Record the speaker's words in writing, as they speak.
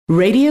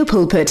Radio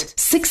Pulpit,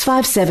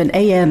 657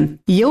 AM,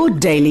 your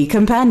daily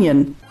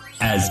companion.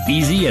 As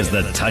easy as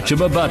the touch of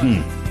a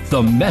button.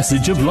 The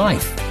message of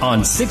life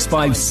on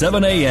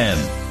 657 AM.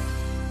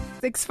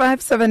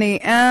 657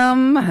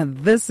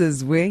 AM, this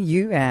is where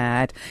you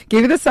at.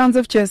 Give you the sounds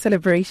of joy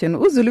celebration.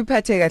 Uzulu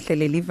pate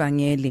kahleleli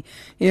vangeli.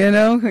 You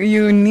know,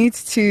 you need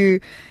to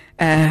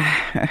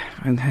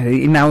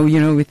now, you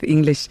know, with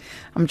English,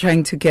 I'm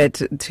trying to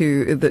get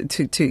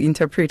to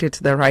interpret it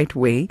the right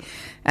way.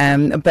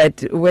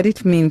 But what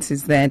it means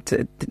is that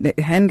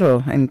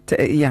handle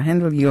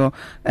your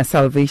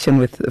salvation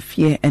with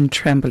fear and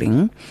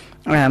trembling.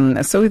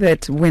 So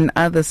that when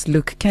others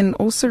look, can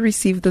also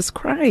receive this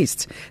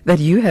Christ that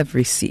you have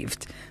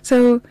received.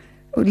 So,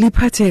 let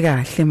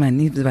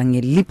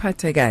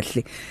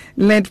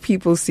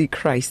people see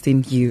Christ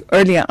in you.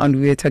 Earlier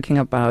on, we were talking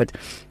about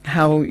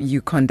how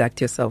you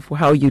conduct yourself,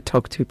 how you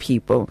talk to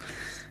people.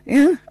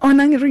 Yeah,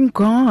 honoring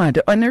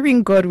God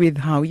with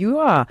how you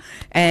are.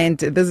 And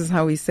this is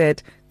how we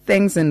said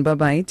thanks and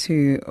bye-bye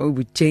to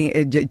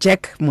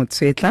Jack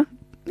Motswetla.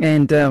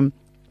 And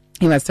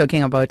he was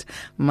talking about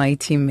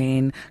Mighty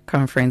Men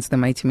Conference, the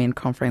Mighty Men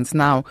Conference.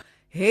 Now,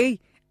 hey,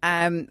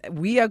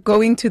 we are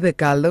going to the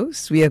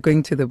gallows. We are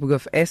going to the book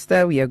of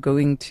Esther. We are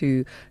going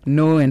to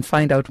know and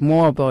find out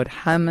more about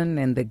Haman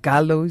and the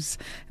gallows,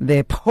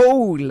 the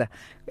pole.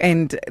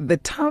 And the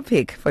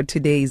topic for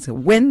today is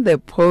when the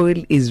pole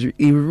is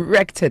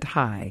erected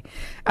high.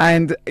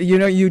 And, you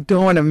know, you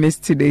don't want to miss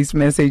today's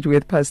message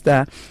with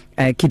Pastor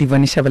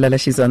Kidivani Shabalala.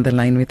 She's on the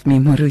line with me,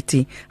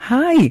 Muruti.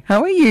 Hi,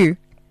 how are you?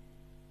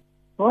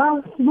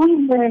 Well,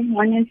 I'm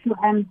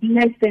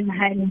blessed and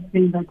highly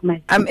favored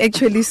myself. I'm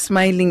actually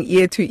smiling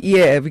ear to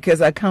ear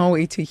because I can't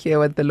wait to hear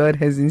what the Lord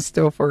has in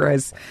store for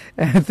us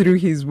through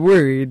His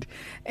Word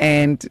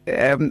and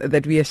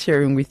that we are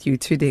sharing with you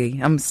today.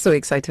 I'm so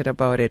excited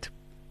about it.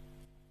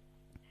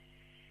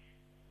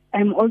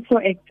 I'm also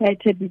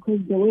excited because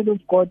the Word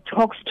of God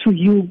talks to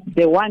you,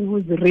 the one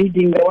who's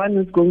reading, the one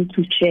who's going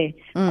to share.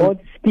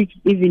 God speaks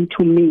even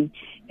to me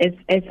as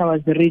I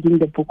was reading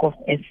the book of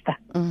Esther.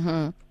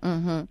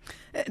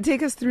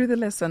 Take us through the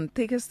lesson.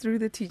 Take us through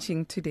the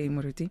teaching today,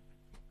 Muruti.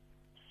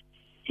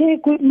 Hey,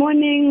 good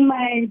morning,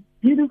 my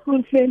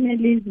beautiful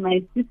families,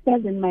 my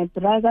sisters and my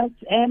brothers.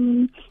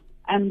 I'm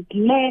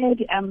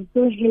glad. I'm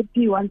so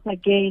happy once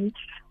again.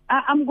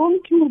 I'm going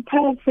to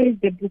paraphrase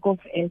the book of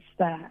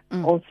Esther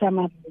or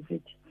summarize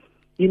it.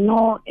 You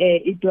know,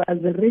 it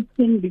was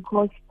written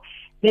because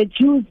the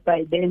Jews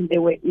by then, they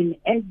were in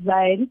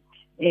exile.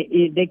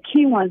 The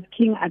king was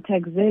King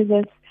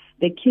Artaxerxes,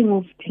 the king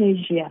of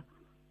Persia.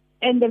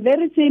 And the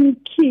very same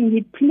king,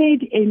 he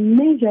played a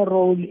major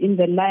role in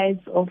the lives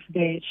of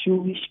the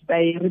Jewish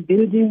by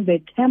rebuilding the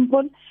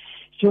temple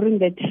during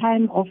the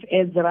time of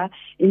Ezra,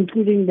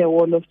 including the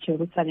wall of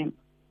Jerusalem.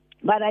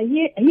 But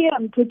here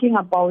I'm talking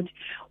about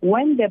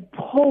when the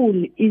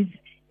pole is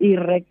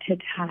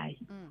erected high,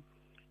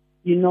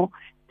 you know.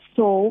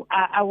 So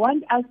I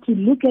want us to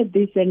look at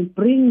this and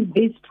bring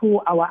this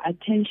to our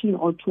attention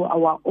or to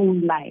our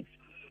own life.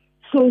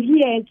 So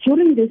here,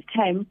 during this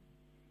time,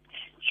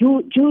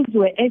 Jews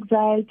were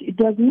exiled. It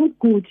was not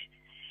good.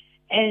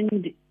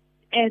 And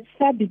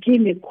Esther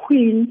became a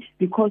queen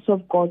because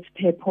of God's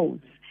purpose.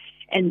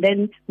 And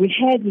then we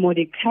had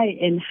Mordecai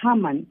and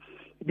Haman.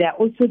 They are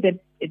also the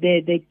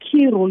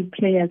key role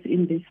players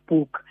in this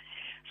book.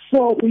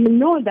 So we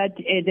know that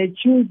the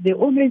Jews, they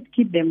always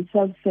keep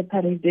themselves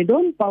separate. They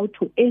don't bow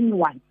to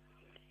anyone.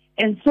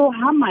 And so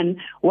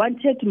Haman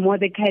wanted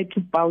Mordecai to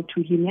bow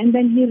to him, and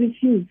then he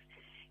refused.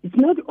 It's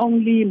not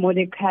only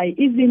Mordecai,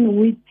 even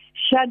with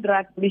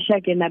Shadrach,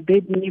 Meshach, and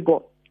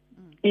Abednego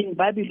in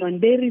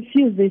Babylon, they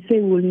refuse. They say,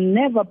 we'll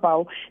never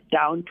bow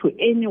down to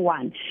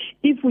anyone.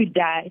 If we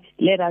die,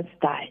 let us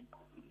die.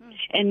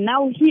 And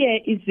now here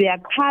is their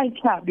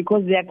culture,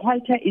 because their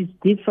culture is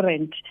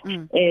different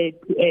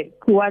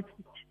towards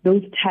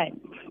those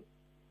times.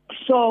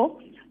 So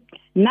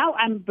now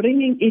I'm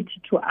bringing it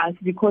to us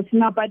because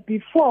but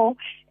before,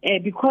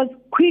 because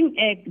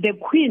the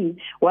queen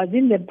was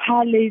in the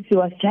palace, he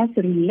was just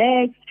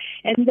relaxed,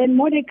 and then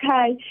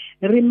Mordecai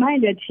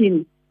reminded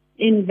him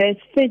in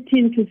verse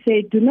 13 to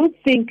say, do not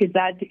think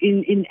that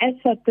in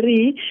Esther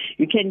 3,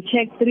 you can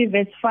check 3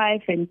 verse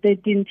 5 and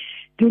 13,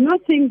 do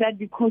not think that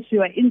because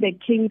you are in the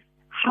king's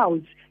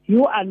house,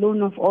 you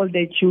alone of all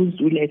the Jews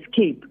will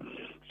escape.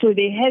 So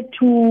they had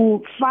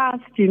to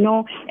fast, you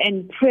know,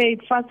 and pray,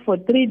 fast for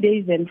 3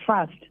 days and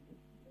fast.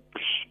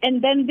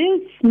 And then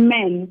this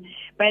man,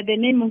 by the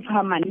name of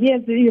Haman, he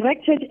has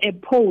erected a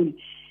pole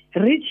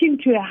reaching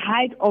to a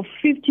height of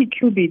 50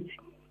 cubits.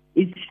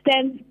 It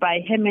stands by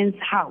Haman's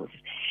house.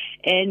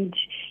 And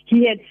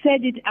he had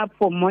set it up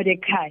for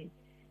Mordecai.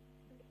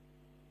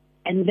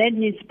 And then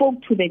he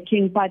spoke to the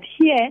king. But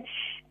here,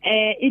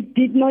 it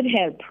did not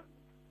help.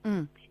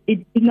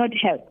 It did not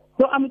help.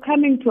 So I'm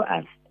coming to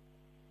us.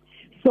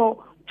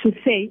 So to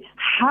say,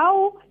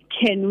 how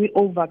can we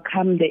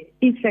overcome the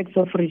effects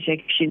of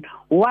rejection?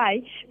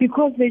 Why?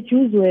 Because the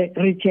Jews were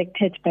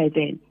rejected by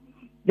then.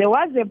 There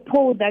was a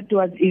pole that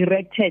was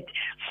erected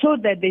so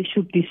that they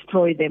should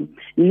destroy them.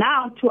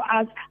 Now to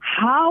ask,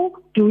 how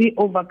do we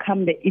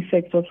overcome the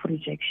effects of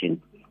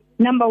rejection?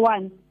 Number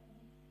one,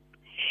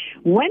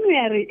 when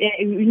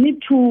we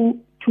need to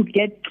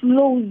get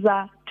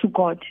closer to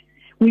God,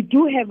 we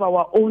do have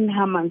our own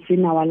Hamans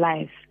in our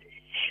lives.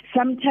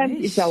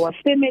 Sometimes it's our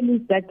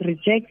families that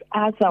reject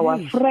us, our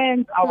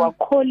friends, our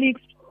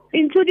colleagues,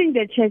 including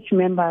the church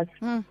members.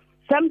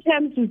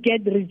 Sometimes we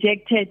get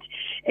rejected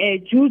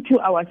due to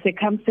our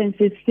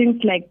circumstances,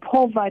 things like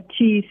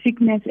poverty,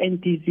 sickness,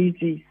 and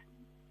diseases.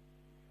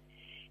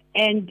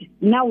 And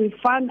now we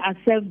find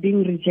ourselves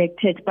being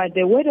rejected. But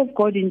the word of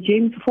God in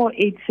James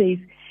 4:8 says,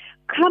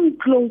 come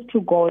close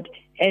to God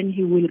and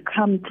he will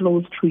come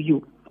close to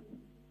you.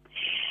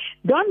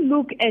 Don't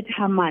look at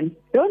Haman.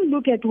 Don't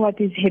look at what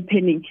is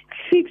happening.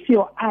 Fix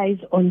your eyes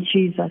on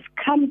Jesus.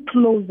 Come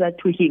closer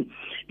to him.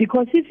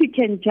 Because if you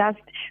can just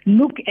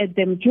look at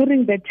them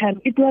during that time,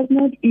 it was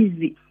not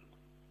easy.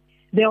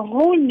 The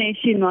whole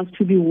nation was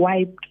to be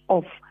wiped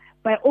off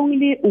by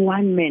only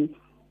one man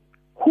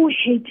who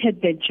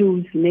hated the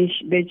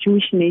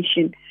Jewish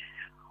nation,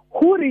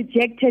 who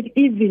rejected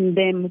even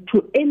them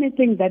to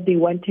anything that they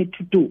wanted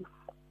to do.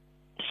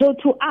 So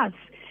to us,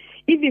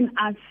 even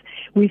us,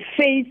 we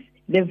face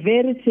the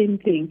very same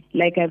thing,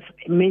 like I've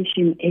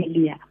mentioned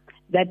earlier,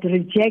 that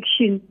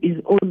rejection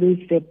is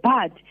always there.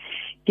 But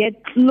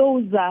get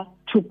closer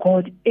to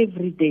God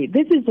every day.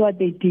 This is what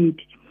they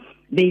did.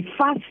 They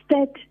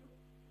fasted.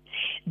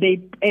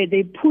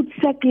 They put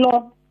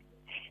sackcloth.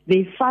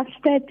 They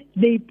fasted.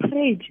 They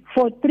prayed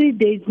for 3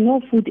 days,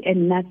 no food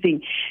and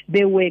nothing.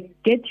 They were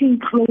getting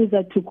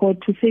closer to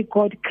God to say,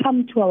 God,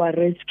 come to our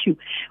rescue.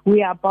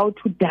 We are about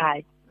to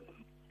die.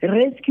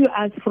 Rescue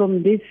us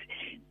from this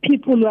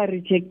people who are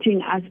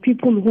rejecting us,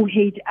 people who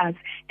hate us.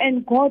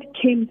 And God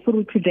came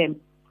through to them.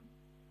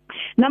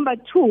 Number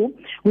two,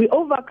 we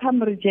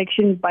overcome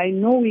rejection by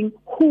knowing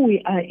who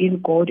we are in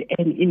God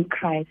and in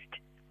Christ.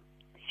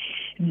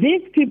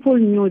 These people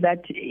knew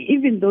that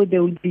even though they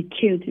would be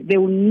killed, they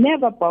will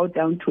never bow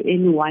down to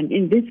anyone.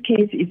 In this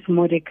case, it's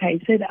Mordecai.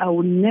 He said, I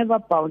will never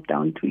bow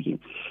down to him.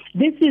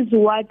 This is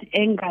what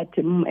angered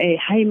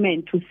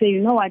Haman to say,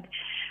 you know what,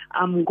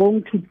 I'm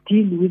going to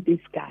deal with this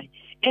guy.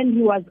 And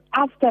he was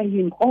after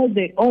him all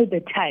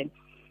the time.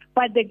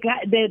 But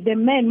the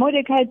man,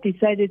 Mordecai,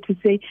 decided to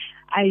say,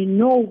 I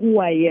know who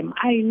I am.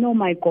 I know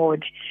my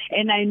God.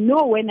 And I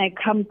know when I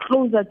come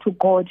closer to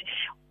God,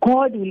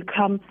 God will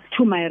come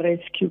to my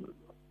rescue.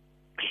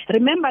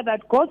 Remember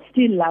that God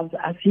still loves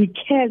us. He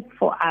cares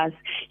for us.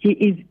 He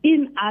is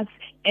in us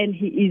and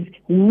he is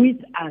with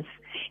us.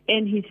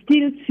 And he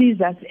still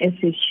sees us as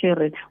a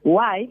shepherd.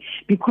 Why?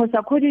 Because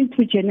according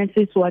to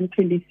Genesis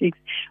 1:26,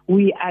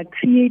 we are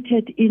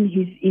created in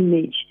his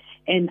image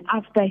and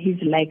after his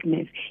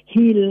likeness.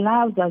 He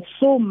loves us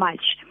so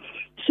much.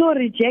 So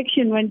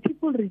rejection, when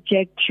people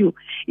reject you,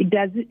 it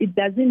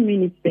doesn't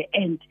mean it's the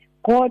end.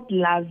 God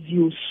loves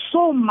you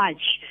so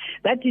much.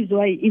 That is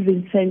why he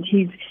even sent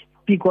his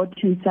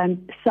begotten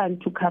son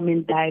to come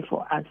and die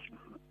for us.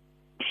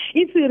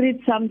 If we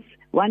read Psalms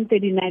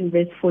 139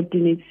 verse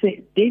 14,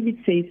 David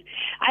says,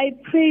 I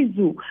praise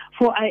you,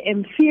 for I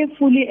am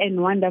fearfully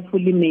and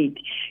wonderfully made.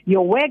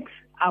 Your works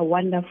are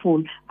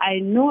wonderful. I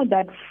know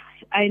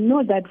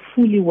that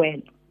fully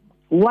well.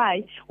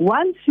 Why?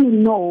 Once you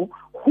know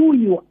who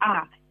you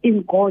are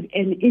in God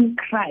and in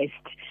Christ,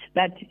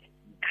 that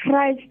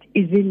Christ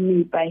is in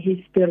me by his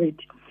Spirit,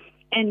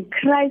 and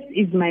Christ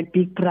is my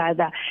big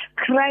brother.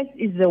 Christ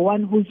is the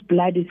one whose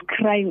blood is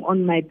crying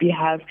on my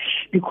behalf,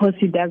 because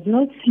he does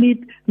not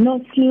sleep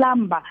nor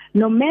slumber.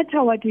 No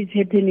matter what is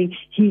happening,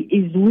 he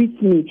is with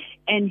me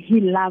and he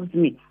loves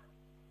me.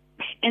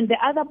 And the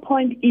other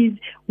point is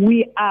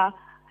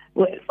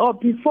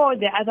before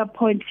the other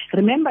point,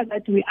 remember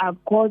that we are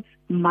God's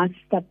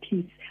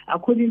masterpiece.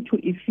 According to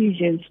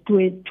Ephesians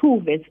 2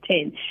 verse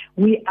 10,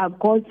 we are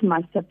God's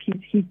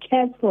masterpiece. He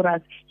cares for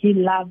us. He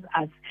loves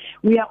us.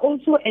 We are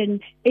also an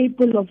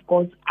apple of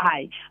God's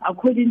eye,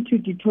 according to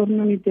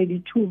Deuteronomy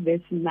 32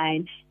 verse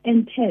 9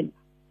 and 10.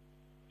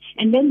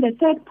 And then the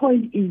third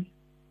point is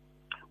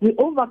we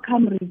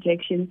overcome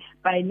rejection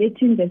by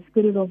letting the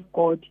Spirit of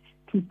God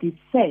to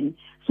descend,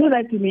 so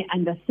that we may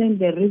understand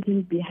the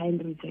reason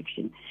behind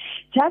rejection.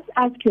 Just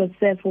ask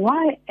yourself,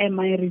 why am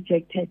I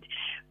rejected?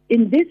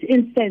 In this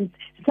instance,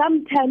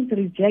 sometimes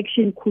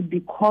rejection could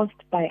be caused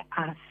by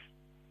us.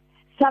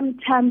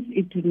 Sometimes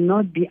it will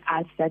not be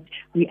us that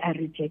we are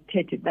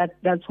rejected.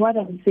 That's what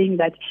I'm saying,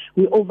 that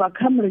we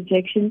overcome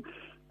rejection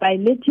by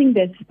letting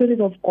the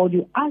Spirit of God,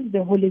 you ask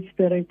the Holy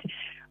Spirit,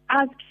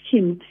 ask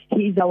him.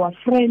 He is our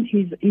friend.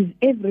 He's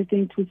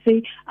everything, to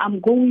say, I'm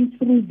going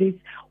through this.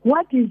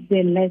 What is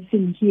the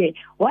lesson here?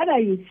 What are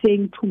you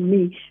saying to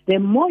me? The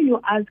more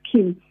you ask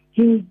him,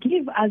 he will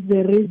give us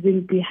the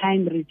reason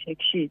behind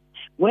rejection,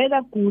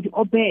 whether good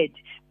or bad.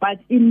 But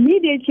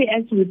immediately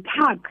as we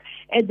park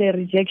at the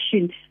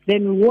rejection,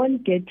 then we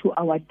won't get to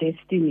our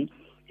destiny.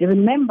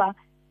 Remember,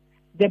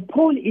 the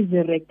pole is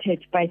erected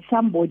by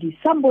somebody.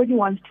 Somebody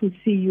wants to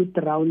see you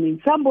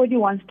drowning. Somebody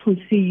wants to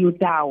see you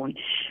down.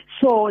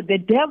 So the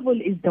devil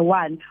is the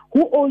one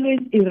who always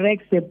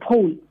erects the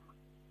pole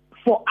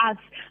for us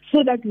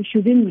so that we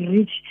shouldn't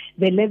reach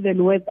the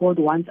level where God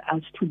wants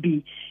us to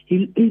be.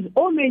 He is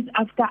always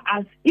after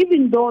us,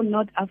 even though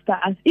not after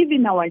us,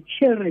 even our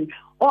children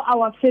or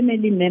our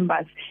family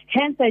members.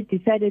 Hence, I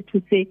decided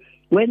to say,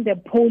 when the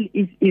pole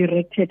is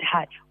erected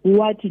high,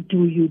 what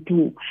do you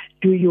do?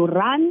 Do you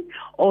run,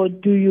 or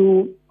do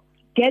you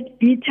get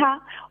bitter,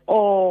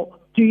 or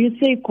do you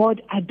say,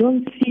 God, I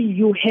don't see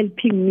you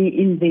helping me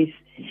in this?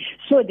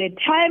 So the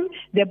time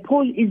the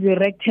pole is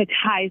erected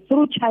high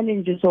through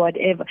challenges or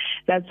whatever,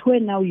 that's where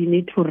now you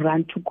need to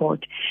run to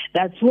God.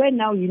 That's where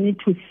now you need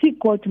to seek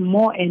God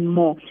more and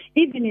more.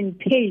 Even in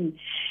pain,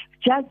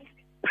 just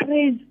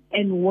praise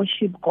and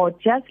worship God,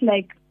 just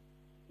like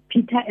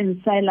Peter and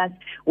Silas,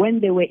 when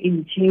they were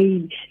in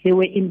jail, they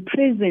were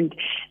imprisoned,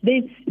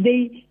 they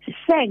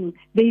sang,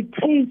 they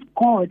praised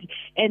God,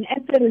 and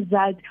as a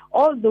result,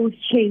 all those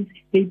chains,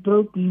 they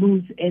broke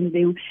loose, and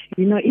they,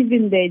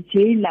 even the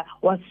jailer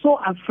was so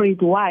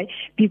afraid. Why?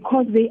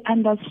 Because they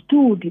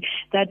understood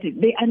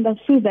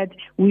that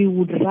we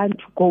would run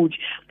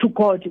to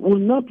God, will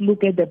not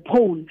look at the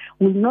pole,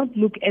 will not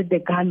look at the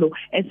gallows,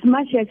 as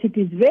much as it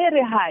is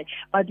very high,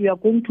 but we are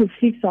going to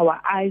fix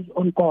our eyes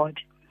on God.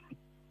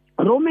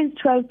 Romans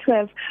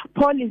 12:12,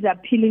 Paul is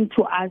appealing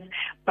to us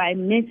by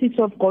message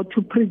of God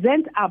to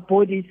present our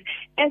bodies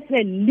as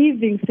a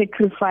living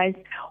sacrifice,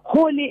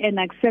 holy and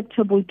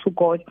acceptable to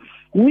God,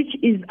 which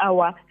is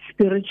our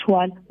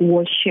spiritual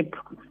worship.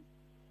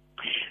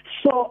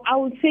 So I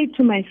would say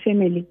to my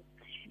family,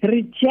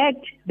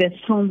 reject the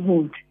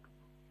stronghold.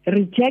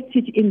 Reject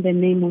it in the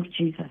name of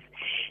Jesus.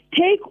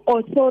 Take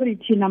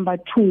authority, number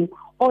 2,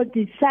 or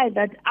decide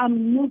that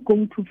I'm not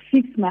going to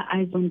fix my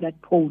eyes on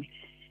that pole.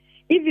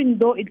 Even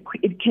though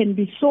it can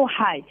be so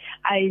high,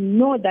 I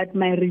know that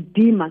my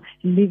Redeemer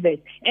liveth,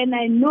 and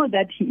I know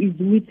that He is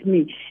with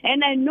me,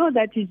 and I know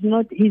that He's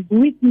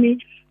with me.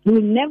 He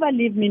will never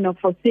leave me nor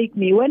forsake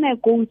me. When I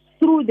go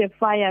through the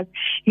fires,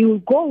 He will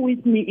go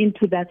with me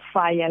into that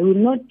fire. He will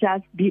not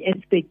just be a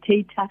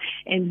spectator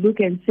and look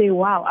and say,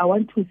 wow, I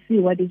want to see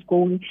what is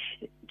going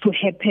to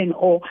happen,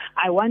 or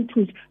I want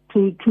to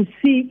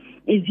see,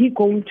 is He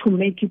going to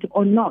make it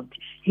or not?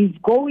 He's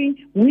going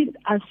with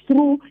us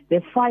through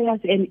the fires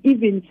and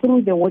even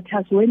through the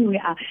waters. When we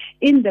are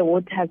in the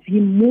waters,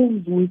 He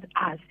moves with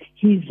us.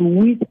 He's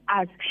with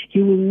us.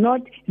 He will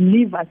not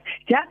leave us.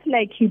 Just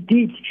like He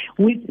did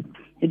with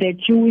the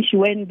Jewish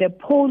when the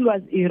pole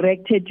was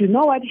erected. You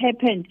know what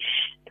happened?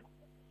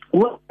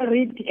 We'll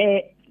read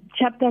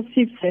chapter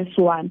 6, verse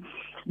 1.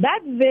 That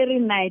very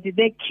night,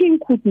 the king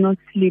could not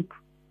sleep.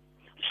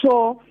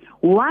 So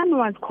one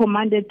was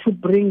commanded to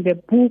bring the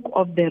book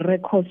of the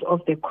records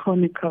of the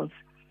Chronicles.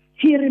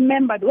 He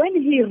remembered when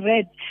he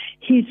read,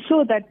 he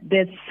saw that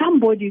there's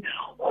somebody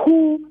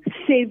who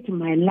saved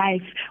my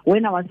life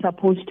when I was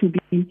supposed to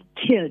be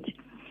killed.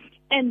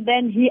 And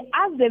then he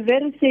asked the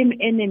very same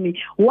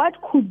enemy, what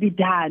could be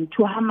done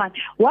to Haman?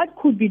 What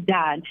could be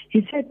done?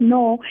 He said,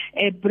 no,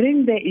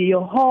 bring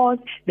your horse.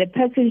 The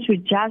person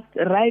should just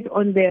ride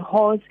on the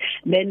horse,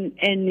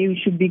 and you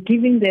should be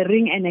giving the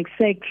ring and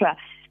etc.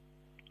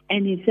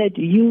 And he said,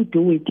 you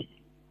do it.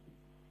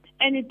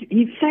 And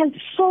he felt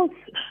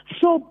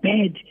so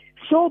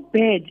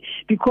bad,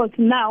 because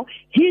now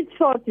he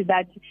thought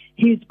that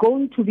he's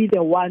going to be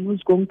the one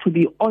who's going to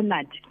be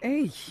honored.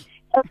 Hey.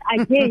 But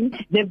again,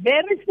 the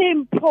very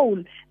same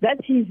pole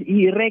that he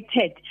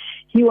erected,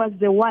 he was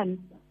the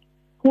one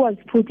who was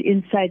put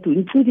inside,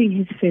 including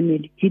his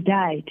family. He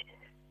died.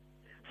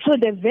 So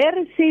the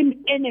very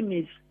same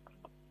enemies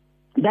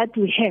that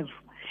we have,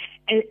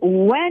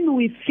 when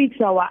we fix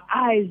our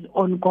eyes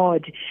on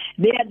God,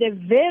 they are the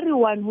very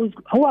ones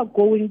who are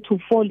going to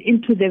fall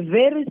into the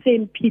very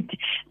same pit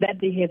that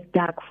they have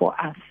dug for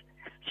us.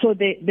 So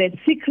the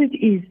secret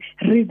is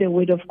read the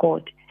word of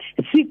God.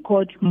 Seek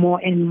God more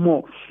and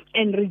more.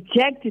 And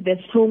reject the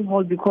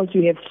stronghold, because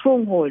we have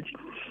strongholds.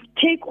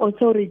 Take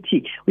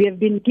authority. We have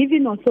been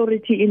given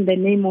authority in the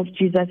name of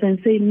Jesus, and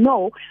say,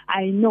 no,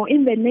 I know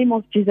in the name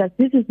of Jesus,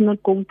 this is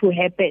not going to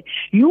happen.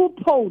 You,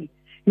 Paul,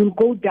 you'll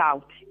go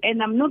down.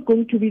 And I'm not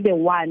going to be the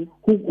one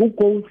who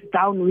goes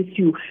down with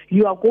you.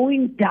 You are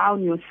going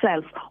down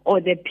yourself, or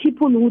the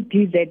people who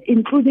did that,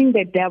 including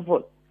the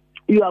devil.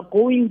 You are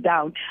going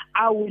down.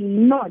 I will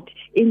not,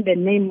 in the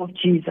name of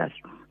Jesus.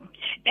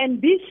 And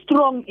be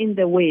strong in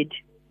the word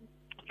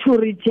to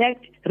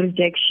reject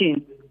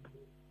rejection.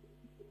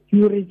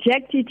 You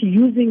reject it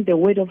using the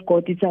word of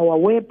God. It's our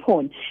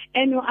weapon.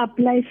 And you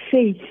apply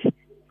faith.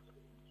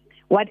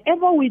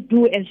 Whatever we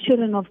do as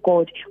children of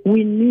God,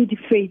 we need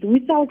faith.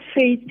 Without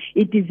faith,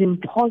 it is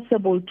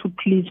impossible to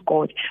please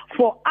God.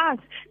 For us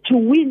to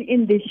win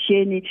in this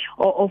journey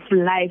of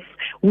life,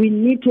 we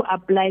need to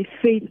apply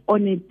faith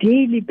on a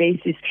daily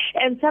basis.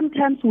 And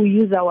sometimes we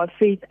use our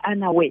faith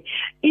unaware.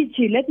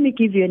 Let me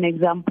give you an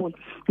example.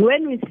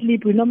 When we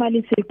sleep, we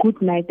normally say,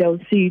 good night, I'll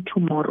see you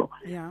tomorrow.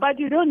 Yeah. But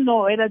you don't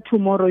know whether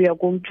tomorrow you're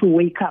going to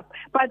wake up.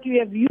 But you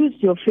have used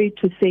your faith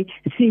to say,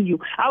 see you.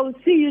 I will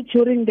see you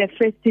during the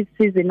festive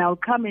season. I'll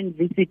come and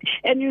visit.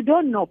 And you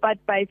don't know.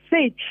 But by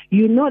faith,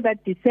 you know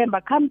that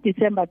come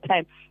December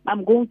time,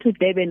 I'm going to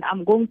Durban,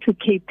 I'm going to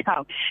Cape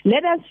Town.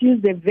 Let us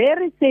use the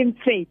very same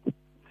faith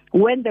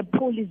when the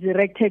pole is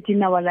erected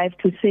in our life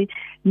to say,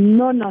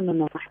 no,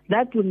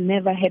 that will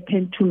never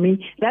happen to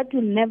me. That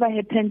will never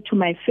happen to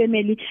my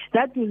family.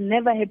 That will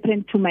never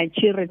happen to my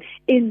children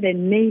in the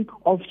name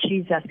of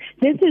Jesus.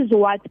 This is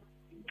what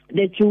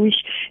the Jewish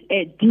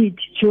did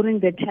during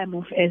the time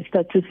of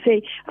Esther, to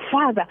say,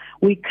 Father,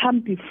 we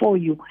come before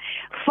you.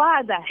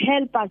 Father,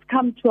 help us,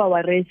 come to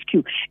our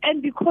rescue.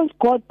 And because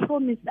God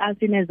promised us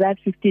in Isaiah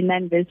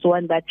 59 verse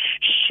 1 that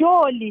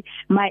surely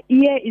my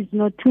ear is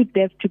not too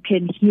deaf to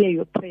can hear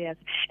your prayers,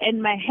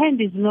 and my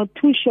hand is not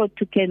too short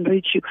to can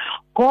reach you,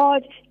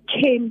 God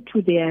came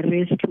to their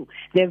rescue.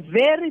 The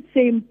very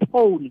same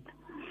pole,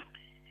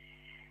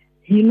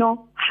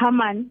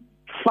 Haman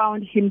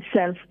found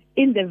himself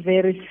in the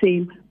very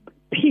same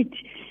pit,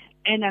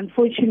 and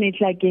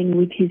unfortunately again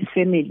with his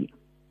family.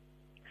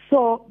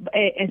 So,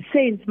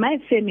 saints, my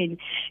family,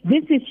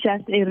 this is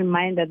just a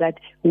reminder that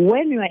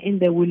when you are in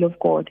the will of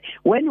God,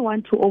 when you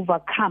want to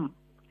overcome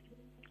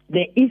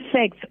the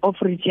effects of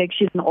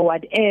rejection or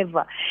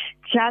whatever,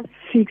 just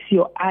fix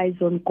your eyes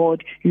on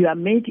God. You are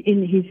made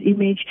in His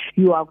image.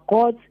 You are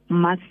God's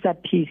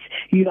masterpiece.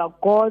 You are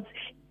God's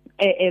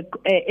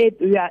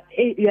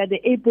you are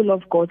the apple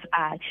of God's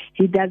eye.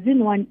 He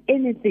doesn't want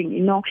anything, He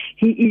loves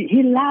you.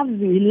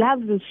 He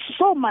loves you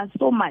so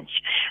much.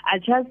 I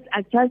just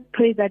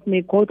pray that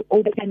may God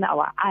open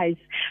our eyes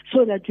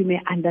so that we may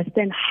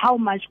understand how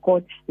much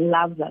God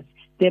loves us.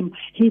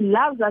 He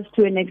loves us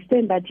to an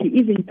extent that He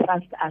even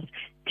trusts us.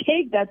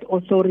 Take that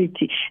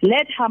authority.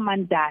 Let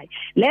Haman die.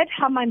 Let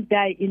Haman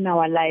die in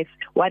our life.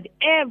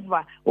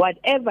 Whatever.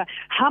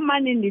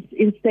 Haman in this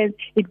instance,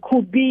 it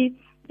could be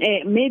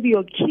maybe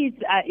your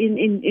kids are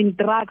in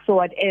drugs or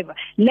whatever.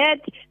 Let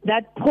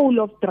that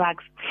pole of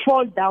drugs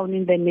fall down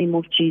in the name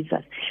of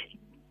Jesus.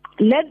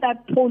 Let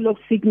that pole of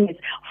sickness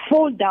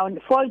fall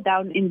down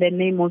in the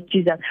name of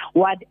Jesus.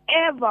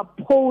 Whatever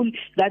pole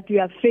that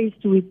you are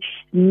faced with,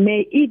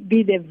 may it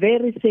be the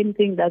very same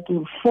thing that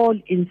will fall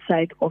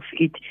inside of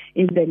it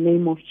in the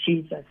name of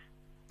Jesus.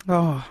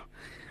 Oh,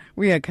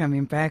 we are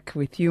coming back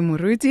with you,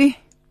 Muruti.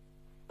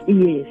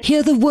 Yes.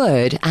 Hear the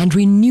word and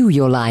renew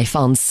your life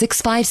on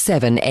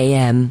 657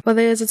 AM. Well,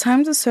 there is a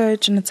time to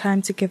search and a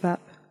time to give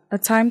up, a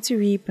time to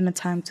reap and a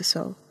time to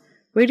sow.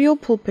 Radio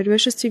Pulpit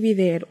wishes to be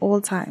there at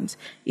all times,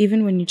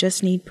 even when you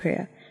just need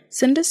prayer.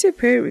 Send us your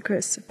prayer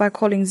requests by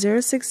calling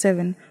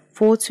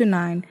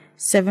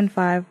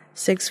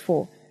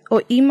 067-429-7564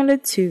 or email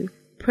it to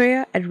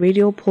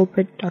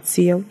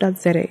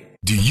prayer@radiopulpit.co.za.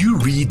 Do you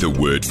read the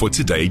Word for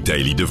Today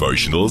daily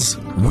devotionals?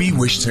 We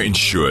wish to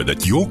ensure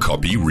that your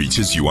copy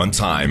reaches you on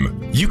time.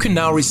 You can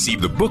now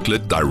receive the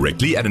booklet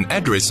directly at an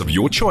address of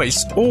your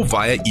choice or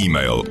via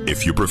email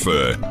if you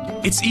prefer.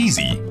 It's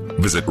easy.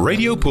 Visit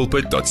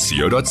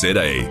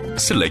radiopulpit.co.za,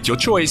 select your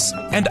choice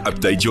and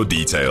update your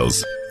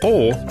details.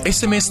 Or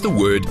SMS the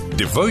word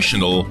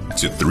devotional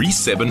to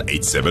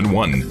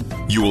 37871.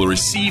 You will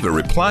receive a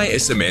reply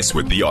SMS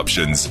with the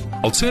options.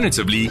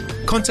 Alternatively,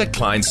 contact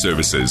client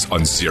services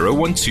on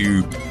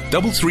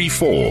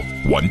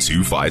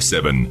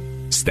 012-334-1257.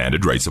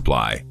 Standard rates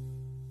apply.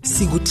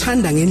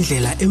 Sikuthanda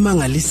ngendlela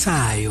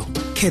emangalisayo.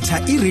 Khetha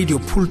iRadio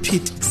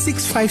Pulpit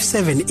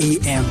 657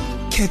 AM.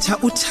 Khetha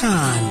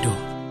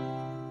uthando.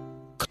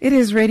 It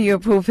is Radio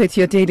Pulpit,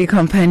 your daily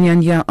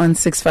companion here on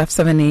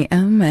 657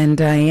 AM, and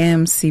I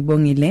am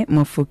Sibongile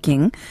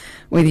Mofuking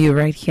with you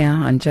right here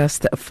on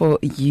Just For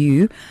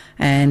You.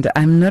 And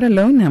I'm not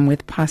alone, I'm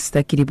with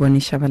Pastor Kidiboni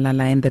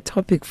Shabalala, and the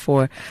topic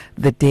for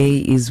the day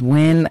is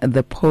when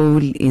the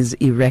pole is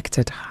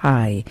erected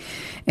high.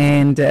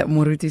 And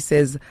Muruti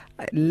says,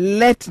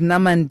 let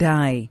Naaman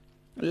die.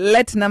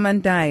 Let Naaman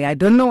die. I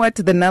don't know what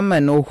the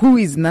Naaman or who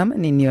is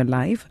Naaman in your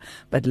life,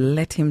 but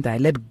let him die.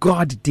 Let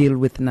God deal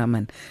with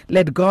Naaman.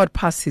 Let God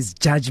pass His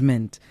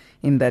judgment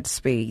in that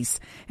space.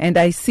 And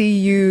I see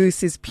you,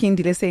 Sis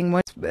Pindile, saying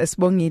what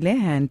Sbongile,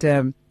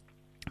 and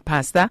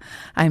Pastor,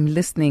 I'm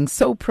listening.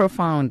 So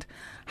profound.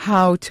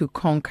 How to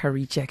conquer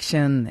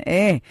rejection.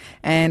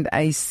 And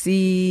I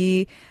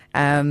see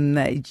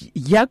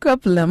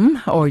Jacob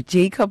Lim or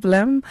Jacob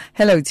Lim,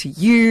 hello to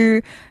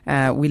you.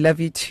 We love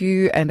you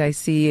too. And I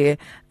see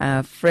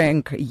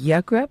Frank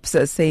Jacobs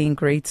saying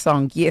great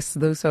song. Yes,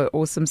 those are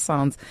awesome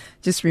sounds.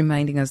 Just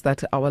reminding us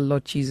that our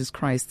Lord Jesus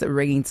Christ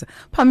reigns.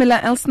 Pamela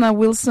Elsna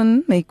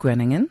Wilson,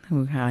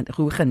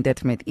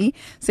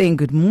 saying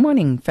good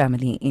morning,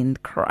 family in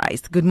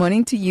Christ. Good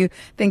morning to you.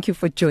 Thank you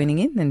for joining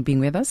in and being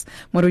with us.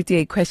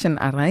 Moruti, a question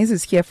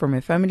arises here from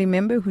a family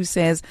member who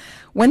says,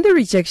 when the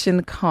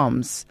rejection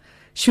comes,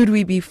 should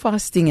we be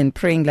fasting and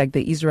praying like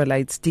the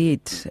Israelites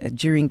did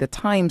during the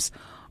times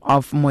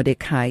of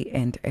Mordecai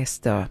and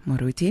Esther?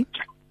 Moruti?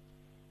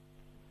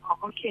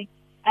 Okay.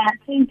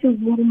 Thank you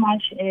very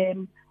much.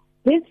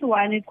 This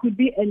one, it could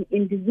be an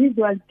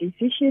individual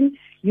decision.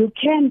 You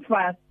can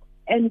fast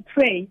and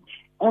pray,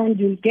 and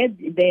you'll get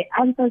the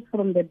answers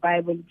from the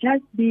Bible.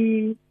 Just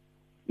be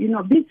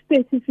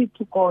specific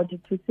to God,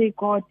 to say,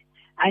 God,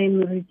 I am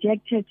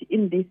rejected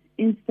in this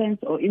instance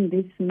or in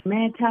this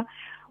matter.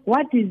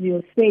 What is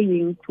your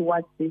saying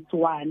towards this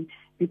one?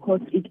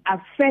 Because it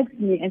affects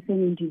me as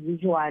an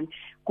individual.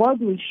 God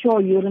will show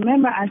you.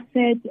 Remember, I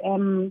said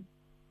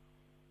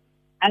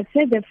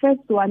the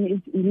first one is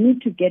you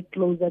need to get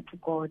closer to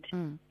God.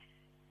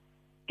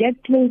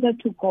 Get closer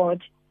to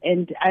God.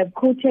 And I've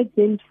quoted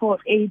James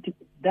 4:8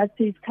 that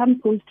says, come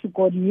close to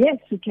God. Yes,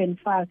 you can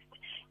fast.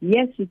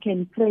 Yes, you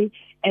can pray.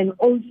 And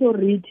also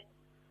read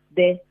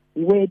the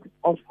Word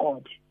of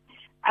God.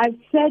 I've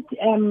said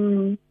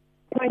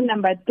point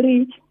number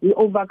 3, we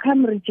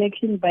overcome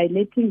rejection by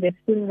letting the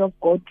Spirit of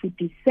God to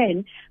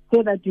descend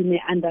so that you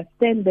may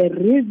understand the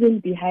reason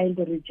behind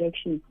the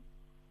rejection,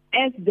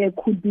 as there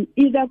could be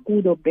either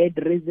good or bad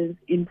reasons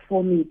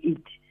informing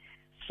it.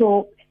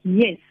 So,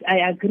 yes, I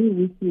agree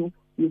with you.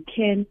 You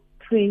can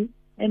pray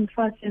and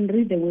fast and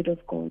read the Word of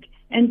God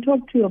and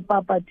talk to your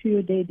papa, to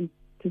your daddy,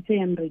 to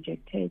say, I'm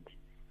rejected.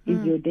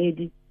 Is your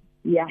daddy?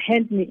 Yeah,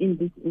 help me in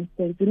this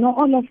instance.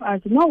 All of us,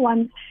 no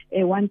one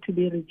want to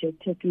be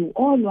rejected. We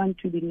all want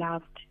to be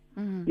loved.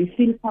 We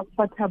feel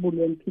comfortable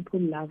when people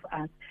love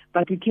us,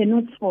 but we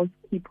cannot force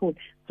people.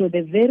 So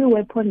the very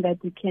weapon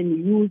that we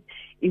can use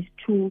is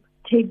to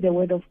take the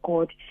Word of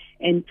God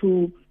and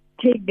to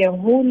take the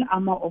whole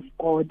armor of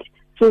God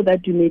so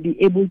that you may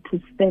be able to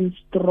stand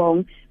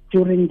strong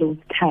during those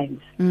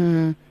times.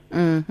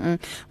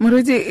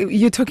 Moruti,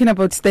 you're talking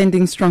about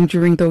standing strong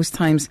during those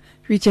times.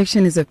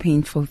 Rejection is a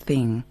painful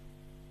thing.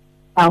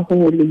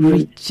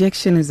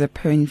 Rejection is a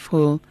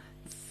painful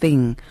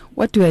thing.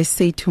 What do I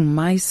say to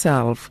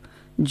myself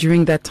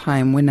during that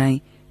time when I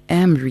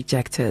am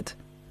rejected?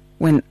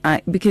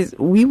 Because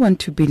we want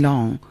to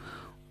belong.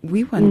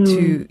 We want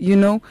to,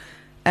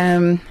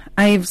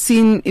 I've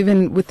seen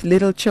even with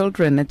little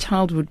children, a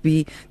child would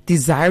be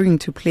desiring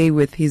to play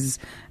with his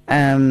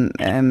what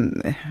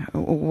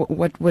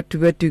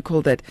do you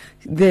call that?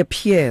 Their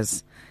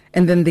peers.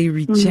 And then they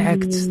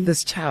reject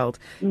this child.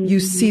 You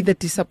see the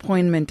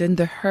disappointment and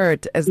the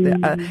hurt as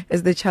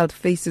the child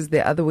faces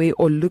the other way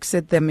or looks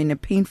at them in a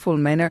painful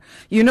manner.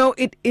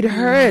 It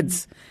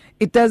hurts.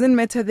 It doesn't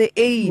matter the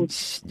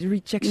age. The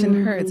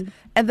rejection hurts.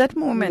 At that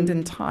moment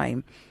in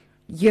time,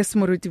 yes,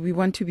 Moruti, we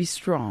want to be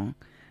strong.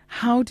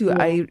 How do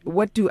I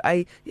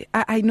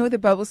know the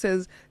Bible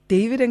says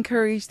David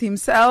encouraged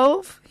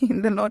himself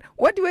in the Lord.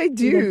 What do I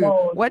do?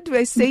 What do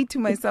I say to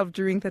myself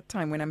during that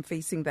time when I'm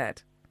facing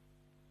that?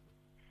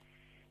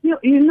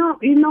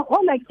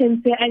 All I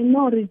can say, I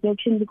know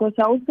rejection because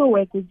I also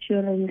work with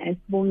children as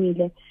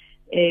Bongile.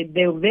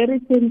 The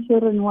very same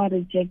children who are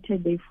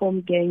rejected, they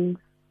form gangs,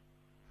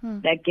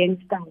 like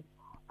gangsters.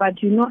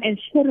 But as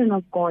children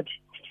of God,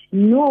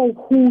 know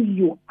who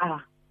you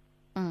are.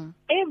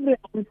 Every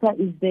answer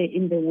is there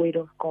in the Word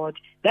of God.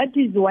 That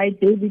is why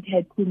David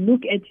had to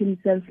look at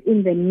himself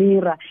in the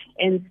mirror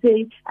and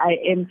say, I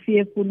am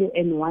fearfully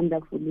and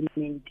wonderfully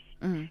made.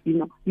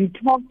 You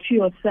talk to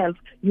yourself,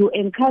 you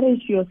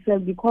encourage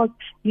yourself because,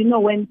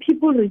 when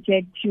people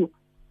reject you,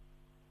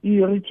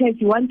 you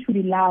want to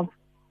be loved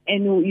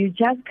and you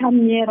just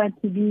come nearer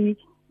to be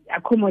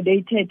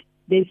accommodated,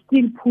 they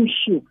still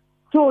push you.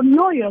 So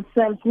know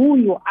yourself, who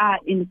you are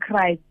in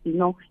Christ,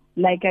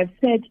 Like I've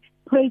said,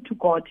 pray to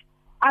God.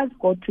 Ask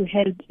God to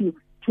help you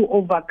to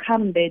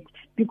overcome that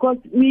because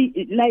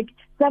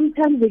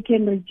sometimes they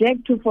can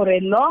reject you for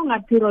a longer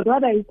period.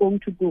 What are you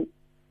going to do?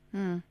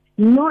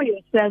 Know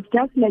yourself,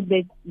 just like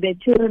the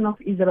children of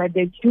Israel,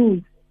 the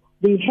Jews,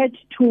 they had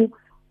to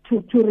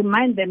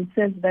remind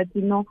themselves that,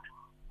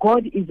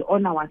 God is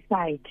on our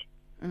side.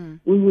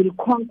 We will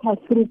conquer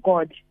through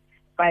God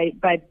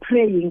by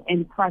praying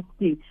and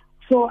fasting.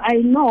 So I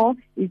know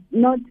it's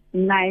not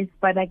nice,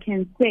 but I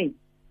can say,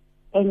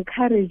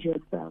 encourage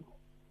yourself.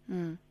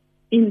 In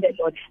the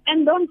Lord.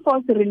 And don't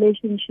force a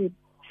relationship.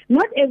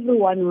 Not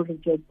everyone will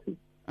reject you.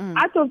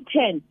 Out of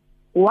 10,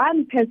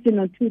 one person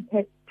or two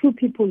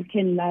people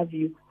can love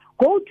you.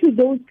 Go to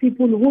those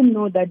people who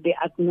know that they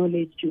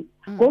acknowledge you.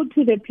 Go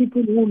to the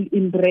people who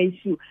embrace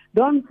you.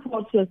 Don't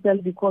force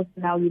yourself because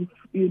now you'll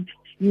be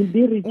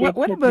rejected.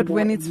 What about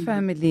when it's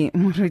family?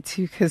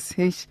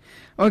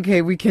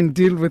 Okay, we can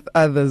deal with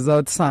others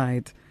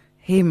outside.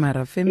 Hey,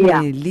 Mara, family.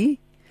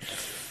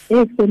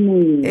 Yeah.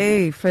 Family.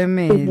 Hey,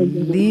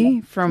 family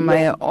from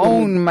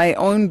my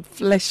own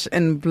flesh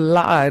and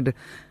blood,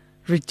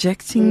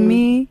 rejecting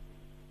me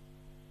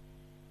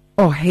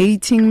or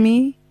hating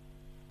me,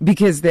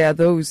 because there are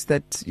those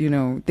that, you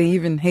know, they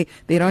even hate.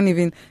 They don't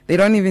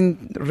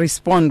even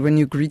respond when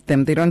you greet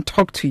them. They don't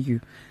talk to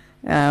you.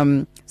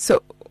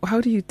 So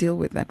how do you deal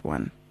with that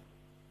one?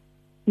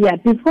 Yeah,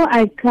 before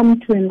I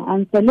come to an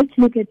answer, let's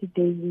look at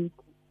David.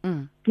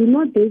 You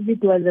know,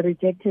 David was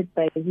rejected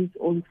by his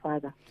own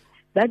father.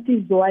 That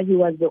is why he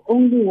was the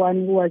only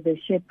one who was a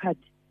shepherd,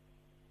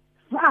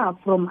 far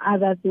from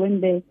others.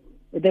 When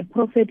the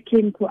prophet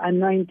came to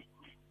anoint,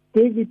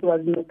 David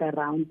was not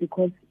around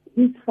because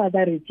his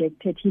father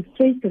rejected. He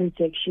faced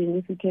rejection.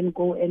 If you can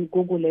go and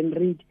Google and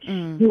read,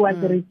 he was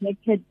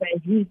rejected by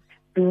his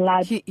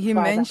blood. He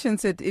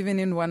mentions it even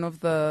in one of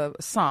the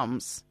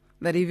Psalms,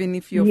 that even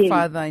if your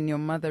father and your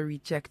mother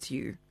reject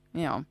you.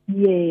 Yeah.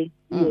 Yes.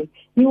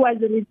 He was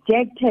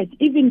rejected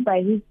even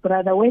by his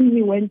brother when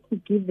he went to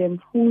give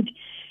them food,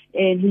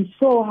 and he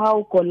saw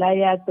how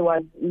Goliath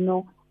was, you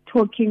know,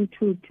 talking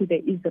to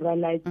the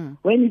Israelites.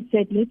 When he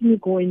said, "Let me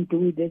go and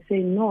do it," they say,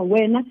 "No,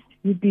 when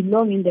you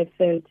belong in the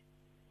field,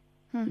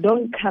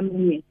 don't come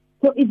here."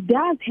 So it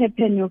does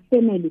happen in your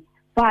family,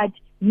 but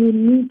you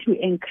need to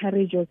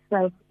encourage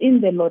yourself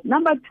in the Lord.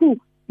 Number 2,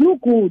 do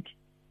good.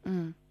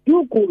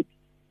 Do good.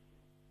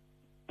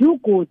 Do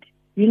good.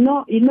 You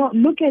know, let's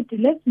look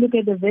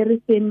at the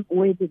very same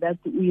word that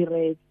we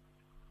read.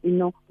 You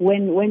know,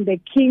 when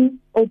the king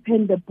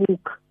opened the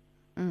book,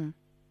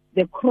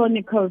 the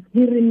Chronicles,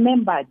 he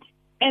remembered.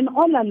 And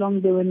all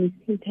along they were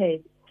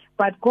mistreated.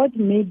 But God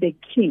made the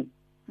king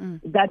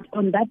that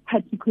on that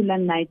particular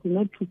night, you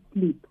know, to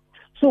sleep.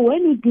 So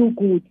when you do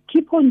good,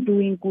 keep on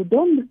doing good.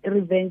 Don't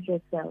revenge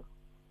yourself.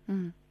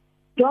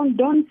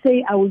 Don't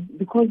say,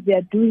 because they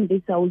are doing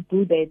this, I will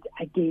do that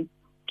again.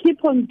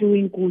 Keep on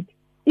doing good.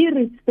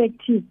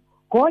 Irrespective,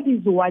 God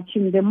is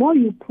watching. The more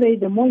you pray,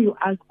 the more you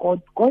ask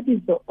God. God is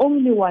the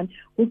only one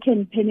who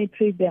can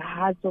penetrate the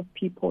hearts of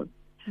people.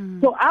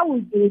 So I will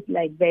do it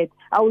like that.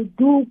 I will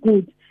do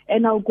good,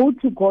 and I'll go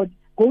to God,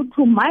 go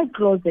to my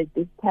closet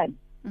this time,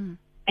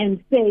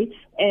 and say,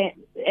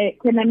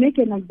 can I make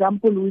an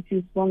example with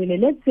you, Spongile?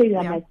 Let's say you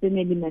are my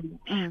family member.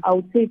 I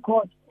would say,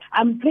 God,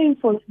 I'm praying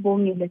for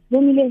Spongile.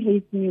 Spongile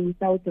hates me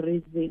without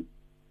reason.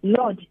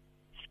 Lord,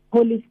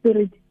 Holy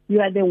Spirit, you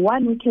are the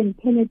one who can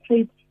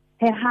penetrate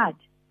her heart.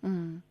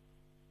 Can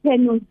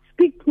you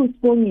speak to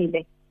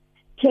Spongile?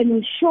 Can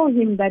you show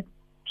him that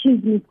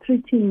she's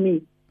mistreating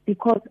me?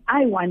 Because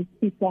I want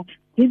peace.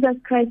 Jesus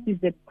Christ is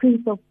the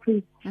Prince of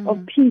Peace. I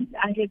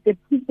have the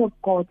peace of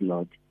God,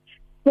 Lord.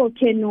 So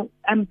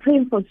I'm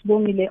praying for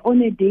Spongile on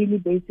a daily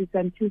basis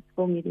until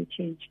Spongile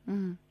change.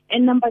 And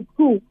number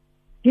 2,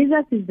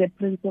 Jesus is the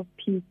Prince of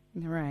Peace.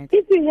 Right.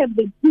 If you have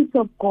the peace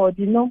of God,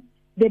 you know,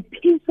 the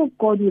peace of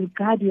God will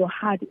guard your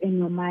heart and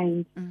your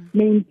mind.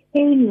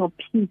 Maintain your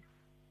peace.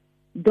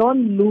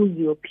 Don't lose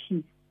your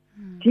peace.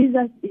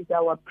 Jesus is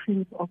our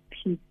Prince of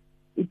Peace.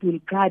 It will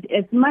guard.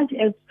 As much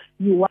as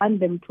you want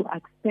them to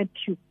accept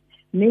you,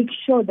 make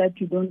sure that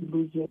you don't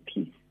lose your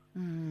peace.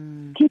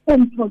 Keep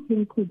on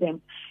talking to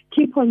them.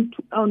 Keep on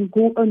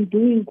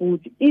doing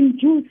good. In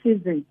due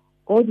season,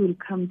 God will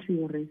come to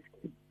your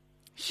rescue.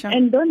 Sure.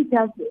 And don't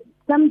just,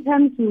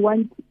 sometimes we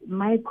want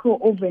micro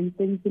oven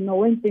things, you know,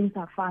 when things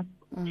are fast.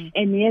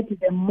 And yet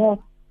the more,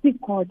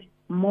 seek God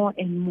more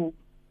and more.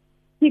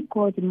 Seek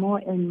God more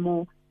and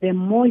more. The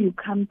more you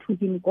come to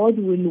Him, God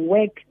will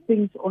work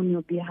things on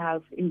your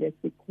behalf in the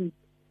secret.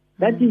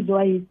 That is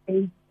why He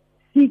says,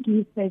 seek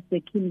ye first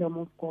the kingdom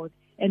of God,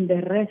 and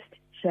the rest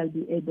shall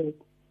be added.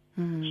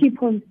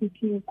 Keep on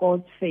seeking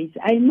God's face.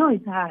 I know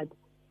it's hard.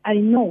 I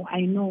know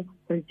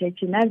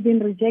rejection. I've been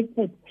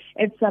rejected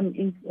at some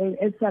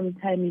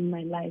time in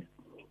my life.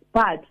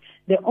 But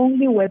the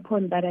only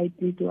weapon that I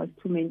did was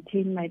to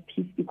maintain my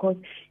peace, because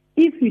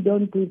if you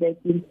don't do that,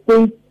 you'll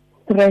face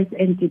stress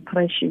and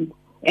depression,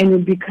 and you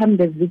become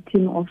the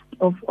victim of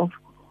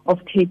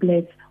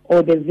tablets,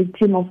 or the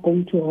victim of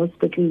going to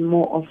hospital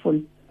more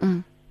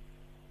often.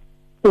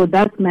 So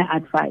that's my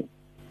advice.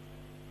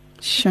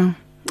 Sure.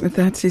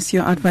 That is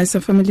your advice.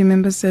 A family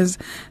member says,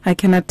 I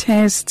can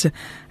attest,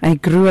 I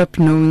grew up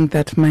knowing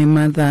that my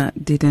mother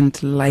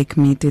didn't like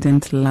me,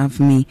 didn't love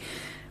me,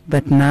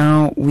 but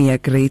now we are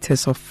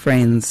greatest of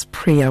friends.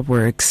 Prayer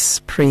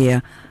works,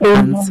 prayer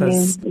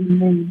answers.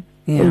 Amen.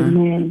 Yeah.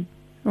 Amen.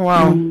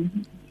 Wow.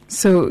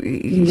 So,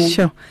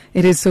 sure,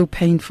 it is so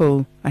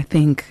painful, I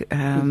think,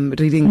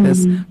 reading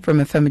this from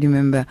a family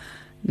member,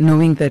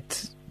 knowing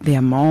that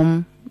their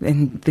mom,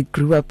 and they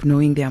grew up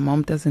knowing their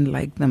mom doesn't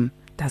like them,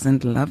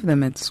 doesn't love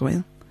them as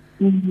well.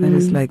 That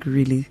is like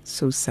really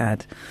so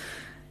sad.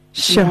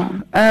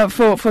 Sure. Yeah.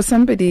 For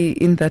somebody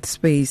in that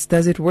space,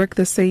 does it work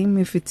the same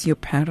if it's your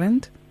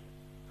parent?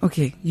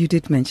 Okay, you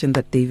did mention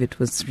that David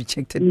was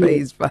rejected by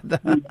his father.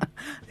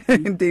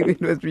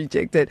 David was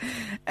rejected.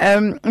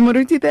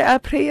 Moruti, there are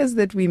prayers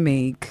that we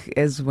make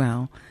as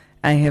well.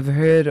 I have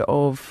heard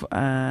of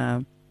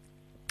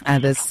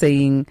others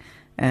saying,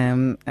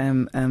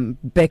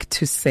 back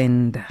to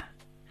sender.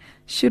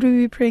 Should we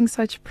be praying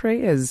such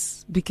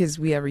prayers because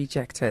we are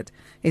rejected?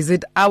 Is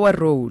it our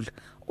role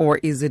or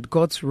is it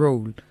God's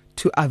role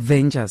to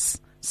avenge us?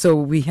 So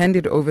we hand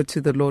it over to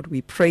the Lord.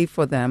 We pray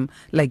for them,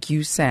 like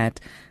you said.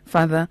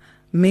 Father,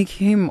 make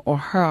him or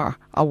her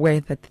aware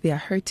that they are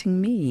hurting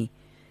me.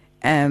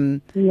 Do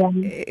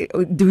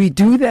we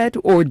do that,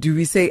 or do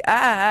we say,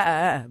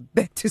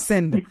 back to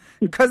sender?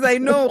 Because I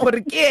know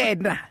what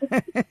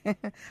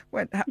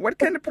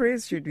kind of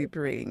prayers should we be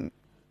praying?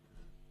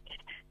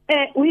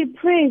 We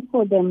pray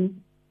for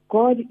them.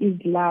 God is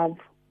love.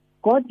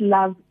 God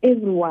loves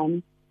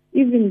everyone,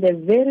 even the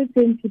very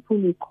same people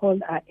we call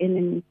our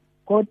enemies.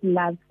 God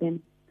loves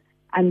them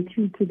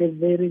until to the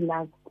very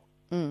last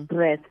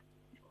breath.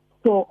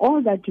 So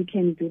all that you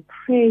can do,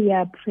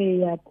 prayer,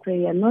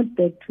 not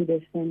back to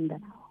the sender.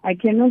 I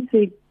cannot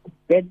say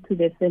back to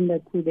the sender,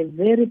 to the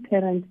very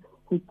parent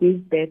who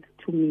gave birth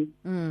to me.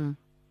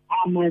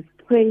 I must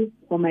pray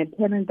for my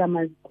parents. I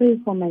must pray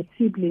for my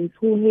siblings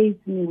who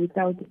hate me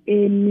without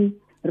any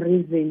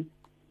reason.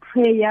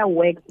 Prayer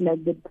works,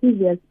 like the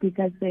previous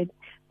speaker said,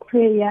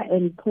 prayer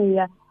and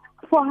prayer.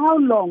 For how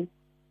long?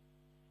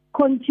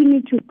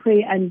 Continue to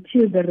pray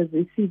until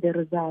you see the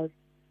results.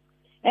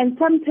 And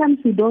sometimes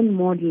we don't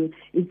model.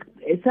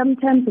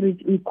 Sometimes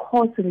we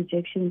cause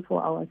rejection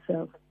for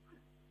ourselves.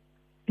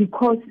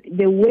 Because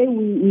the way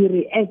we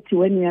react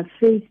when we are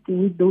faced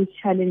with those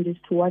challenges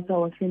towards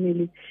our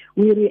families,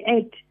 we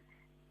react.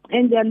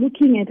 And they are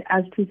looking at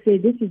us to say,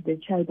 this is the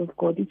child of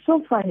God. It's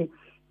so funny.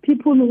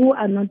 People who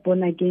are not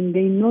born again,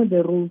 they know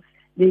the rules.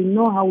 They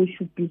know how we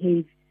should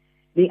behave.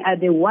 They are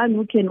the one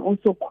who can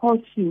also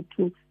cause you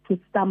to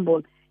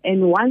stumble.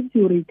 And once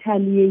you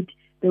retaliate,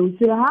 they will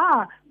say,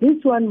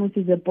 this one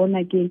is a born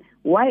again.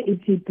 Why is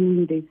he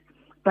doing this?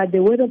 But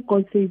the word of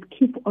God says,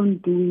 keep on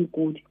doing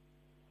good.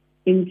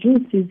 In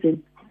due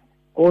season,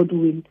 God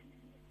will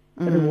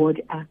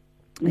reward us.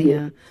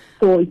 Yeah.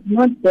 So it's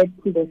not back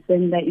to the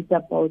sender. It's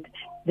about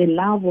the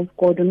love of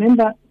God.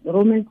 Remember,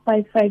 Romans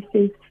 5:5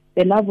 says,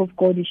 the love of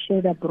God is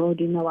shed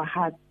abroad in our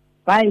hearts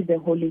by the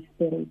Holy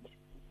Spirit.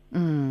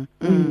 We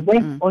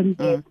work on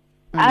it.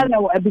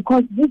 Otherwise,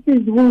 because this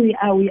is who we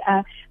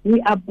are.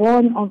 We are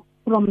born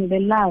from the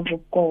love of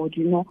God,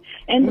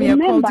 And we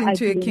remember, are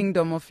called into a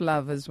kingdom of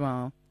love as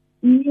well.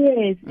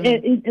 Yes.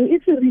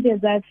 If you read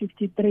Isaiah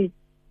 53,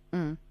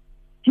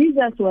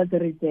 Jesus was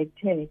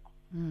rejected.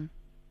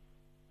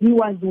 He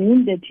was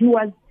wounded. He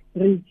was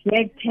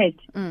rejected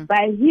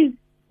by his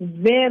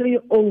very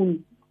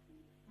own.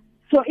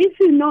 So if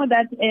you know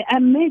that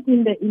I'm made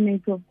in the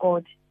image of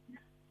God,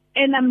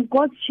 and I'm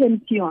God's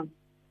champion,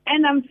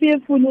 and I'm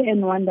fearfully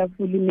and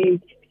wonderfully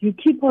made, you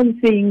keep on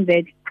saying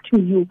that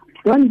to you.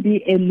 Don't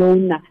be a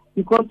loner,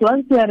 because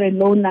once you are a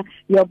loner,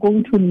 you are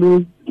going to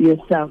lose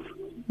yourself.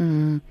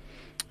 All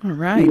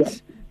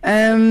right.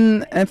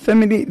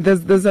 Family,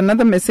 there's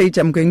another message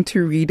I'm going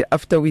to read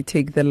after we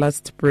take the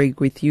last break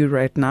with you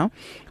right now.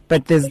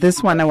 But there's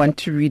this one I want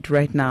to read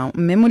right now.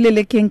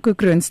 Memulele Kenko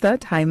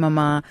Grunstad. Hi,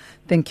 Mama.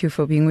 Thank you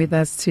for being with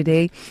us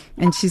today.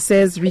 And she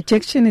says,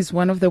 rejection is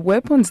one of the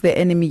weapons the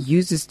enemy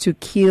uses to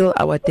kill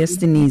our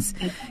destinies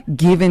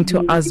given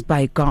to us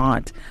by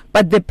God.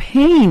 But the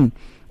pain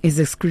is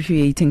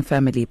excruciating,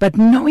 family. But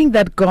knowing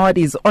that God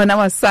is on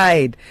our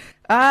side,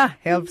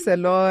 helps a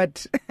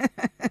lot.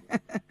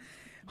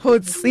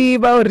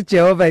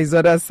 Jehovah is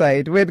on our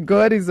side. When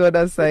God is on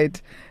our side,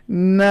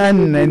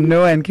 none and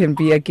no one can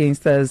be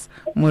against us,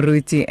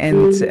 Muruti.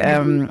 And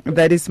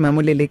that is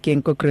Mamulele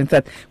Kenko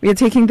Krinthat. We are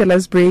taking the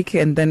last break,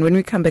 and then when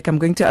we come back, I'm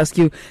going to ask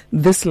you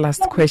this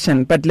last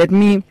question. But let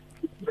me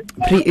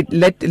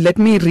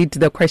read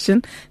the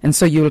question, and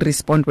so you'll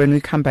respond when we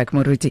come back,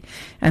 Muruti.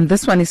 And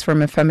this one is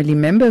from a family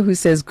member who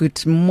says,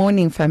 good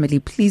morning, family.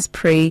 Please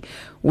pray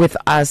with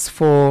us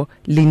for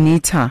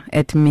Linita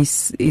at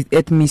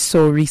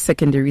Missouri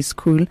Secondary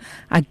School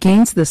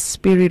against the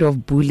spirit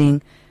of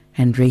bullying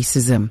and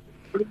racism.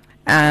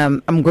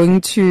 I'm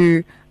going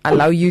to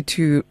allow you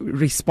to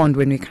respond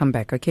when we come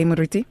back. Okay,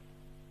 Muruti?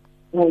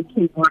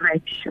 Okay, all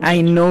right. Sure.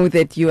 I know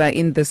that you are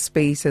in the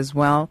space as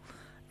well.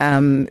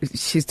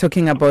 She's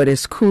talking about a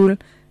school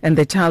and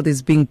the child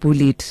is being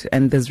bullied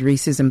and there's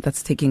racism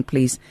that's taking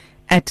place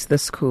at the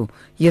school.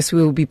 Yes,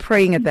 we will be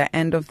praying at the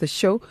end of the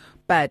show,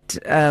 but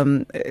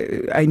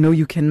I know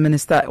you can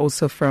minister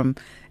also from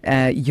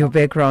your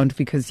background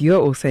because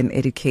you're also an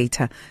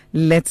educator.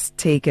 Let's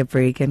take a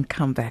break and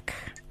come back.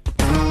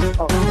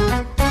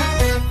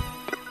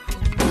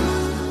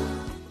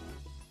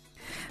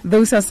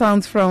 Those are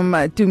sounds from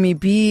Tumi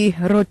B,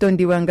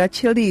 Rotondiwanga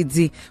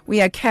Chilidzi. We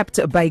are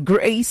kept by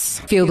grace.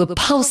 Feel the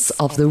pulse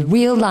of the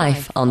real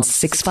life on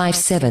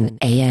 657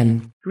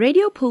 AM.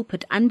 Radio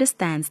Pulpit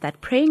understands that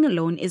praying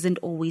alone isn't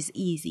always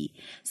easy.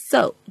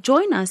 So,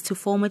 join us to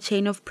form a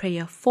chain of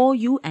prayer for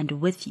you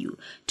and with you.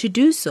 To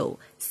do so,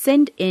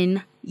 send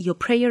in your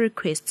prayer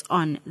requests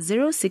on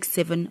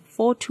 067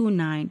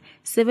 429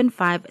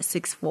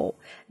 7564.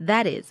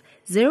 That is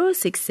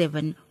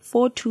 067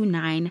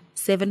 429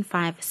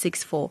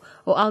 7564.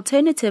 Or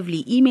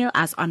alternatively, email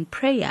us on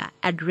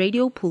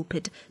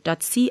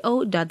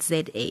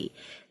prayer@radiopulpit.co.za.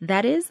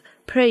 That is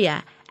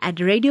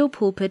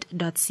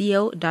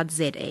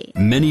prayer@radiopulpit.co.za.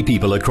 Many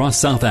people across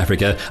South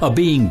Africa are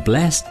being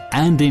blessed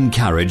and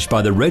encouraged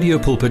by the Radio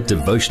Pulpit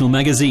devotional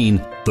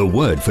magazine, The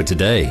Word for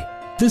Today.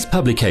 This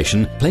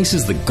publication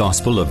places the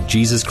gospel of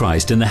Jesus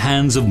Christ in the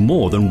hands of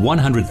more than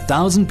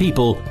 100,000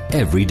 people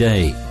every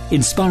day,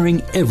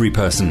 inspiring every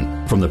person,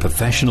 from the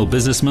professional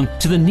businessman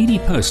to the needy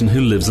person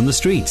who lives on the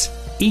streets.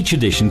 Each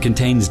edition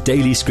contains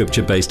daily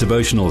scripture-based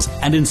devotionals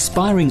and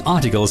inspiring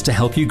articles to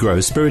help you grow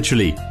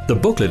spiritually. The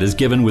booklet is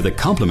given with the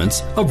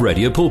compliments of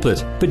Radio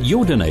Pulpit, but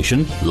your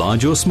donation,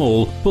 large or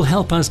small, will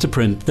help us to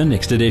print the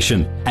next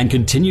edition and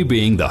continue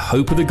being the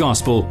hope of the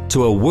gospel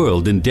to a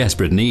world in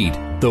desperate need.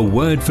 The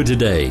Word for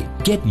Today.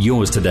 Get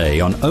yours today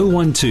on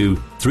 012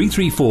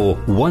 334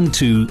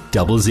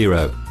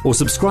 1200 or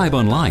subscribe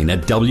online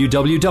at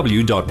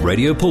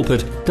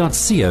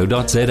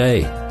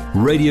www.radiopulpit.co.za.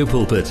 Radio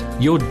Pulpit,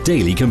 your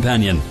daily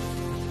companion.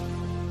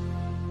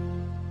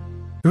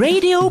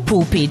 Radio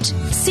Pulpit,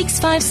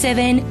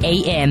 657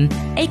 AM,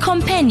 a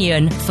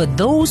companion for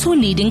those who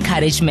need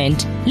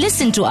encouragement.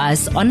 Listen to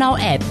us on our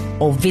app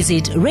or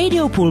visit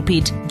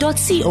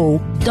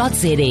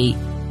radiopulpit.co.za.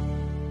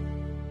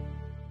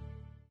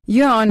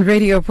 You're on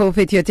Radio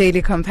Pulpit, your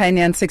daily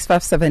companion,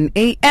 657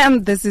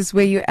 AM. This is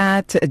Where You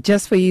At.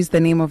 Just For You is the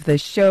name of the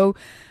show.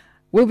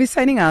 We'll be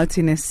signing out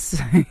in a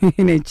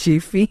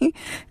jiffy.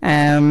 I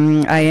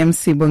am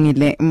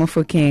Sibongile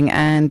Mofokeng,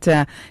 and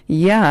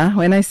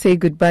when I say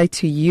goodbye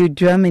to you,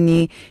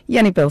 Germany,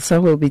 Yanni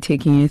Belsa will be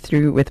taking you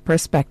through with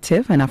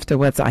perspective, and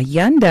afterwards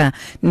Ayanda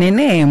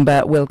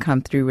Nenemba will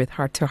come through with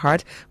Heart to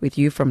Heart with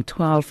you from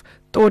 12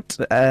 tot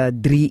 3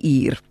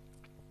 uur.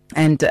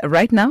 And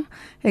right now,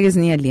 ek is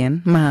nie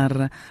alleen,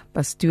 maar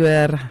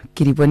Pastor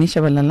Kiriboni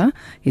Shabalala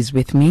is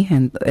with me,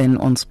 and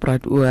ons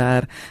praat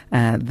oor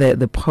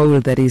the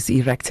pole that is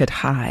erected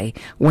high,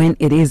 when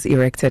it is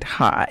erected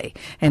high.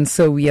 And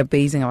so we are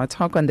basing our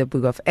talk on the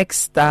book of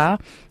Esther.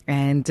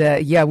 And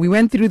we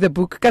went through the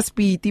book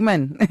Kaspiti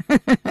man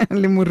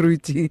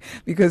Lemuruti,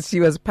 because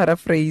she was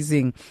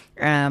paraphrasing.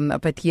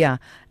 There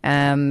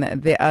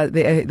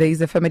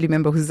is a family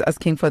member who's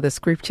asking for the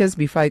scriptures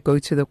before I go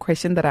to the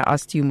question that I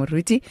asked you,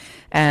 Muruti.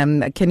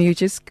 Can you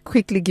just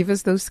quickly give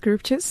us those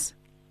scriptures?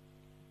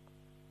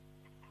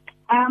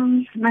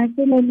 My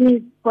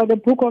family, for the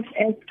book of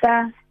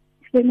Esther,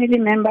 family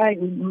member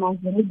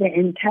must read the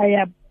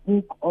entire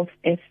book of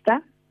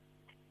Esther,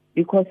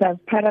 because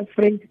I've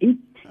paraphrased it.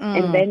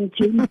 And then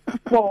James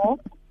 4,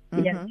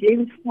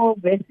 James 4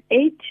 verse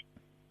 8,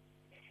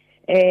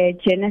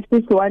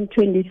 Genesis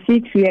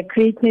 1:26, we are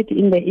created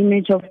in the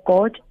image of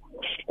God.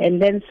 And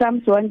then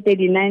Psalms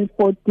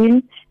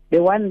 139:14,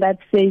 the one that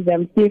says,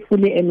 I'm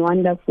fearfully and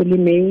wonderfully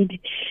made.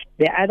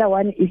 The other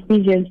one,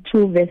 Ephesians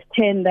 2 verse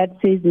 10, that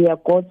says we are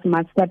God's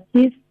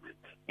masterpiece.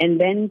 And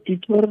then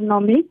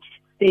Deuteronomy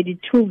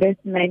 32 verse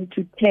 9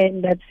 to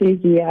 10, that says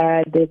we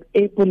are the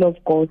apple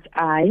of God's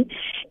eye.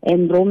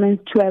 And Romans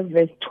 12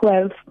 verse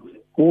 12,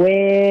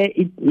 where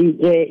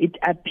it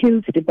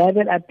appeals, the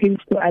Bible appeals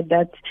to us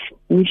that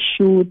we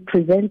should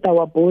present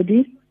our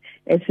bodies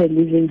as a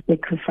living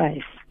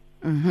sacrifice.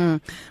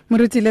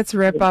 Muruti, let's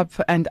wrap up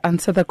and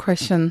answer the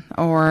question,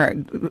 or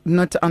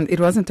not. It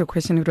wasn't a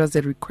question; it was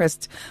a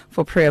request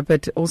for prayer,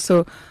 but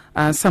also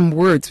some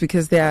words,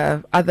 because there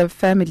are other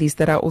families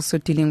that are also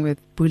dealing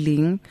with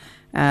bullying,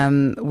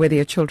 where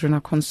their children are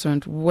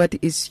concerned. What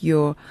is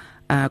your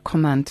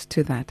command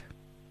to that?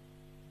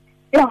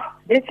 Yeah,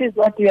 this is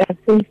what we are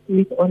faced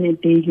with on a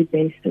daily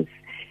basis.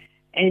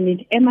 And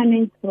it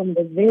emanates from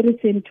the very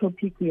same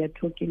topic we are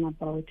talking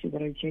about, the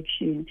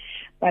rejection.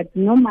 But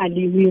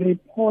normally we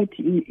report,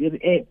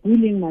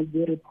 bullying must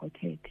be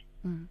reported.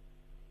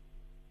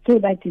 So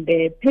that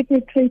the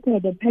perpetrator,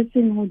 the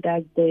person who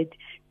does that,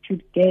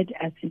 should get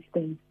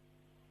assistance.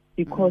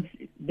 Because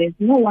there's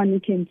no one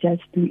who can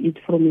just do it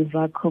from a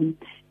vacuum.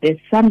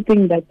 There's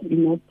something that,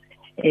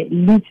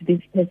 leads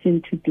this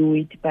person to do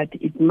it, but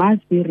it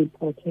must be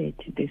reported,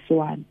 this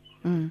one.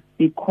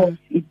 Because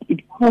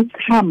it causes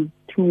harm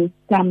to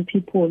some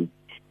people.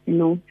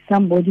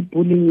 Somebody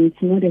bullying,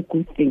 it's not a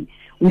good thing.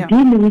 We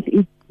deal with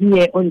it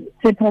here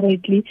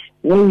separately,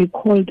 where we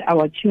called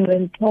our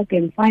children, talk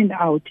and find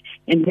out,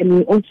 and then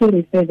we also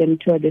refer them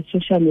to the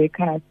social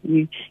workers.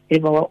 We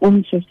have our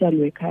own social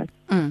workers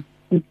who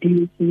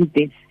deal with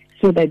this,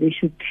 so that they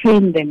should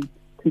train them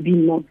to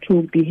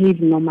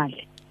behave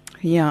normally.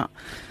 Yeah.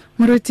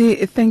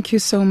 Muruti, thank you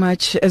so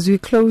much. As we're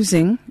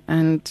closing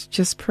and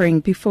just praying,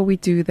 before we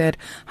do that,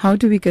 how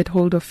do we get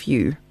hold of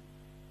you?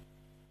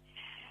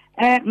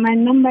 My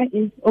number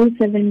is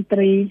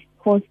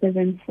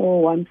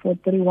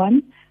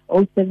 073-474-1431,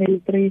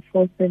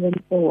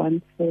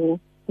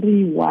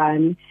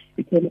 073-474-1431.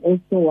 You can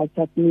also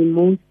WhatsApp me.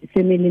 Most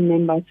family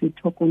members will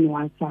talk on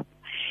WhatsApp.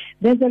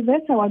 There's a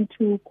verse I want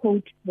to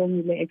quote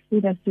from the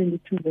Exodus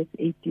 22, verse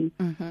 18,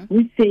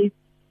 which says,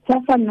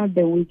 "Suffer not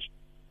the witch."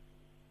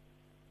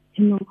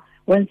 You know,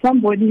 when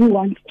somebody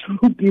wants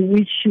to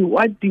bewitch you,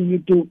 what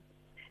do?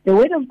 The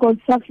word of God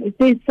says,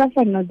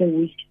 "Suffer not the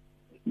witch."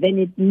 Then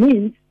it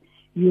means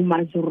you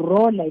must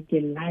roar like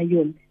a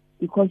lion,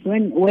 because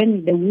when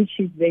the witch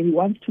is there, he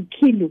wants to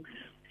kill you.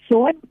 So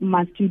what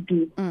must you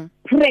do?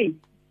 Pray.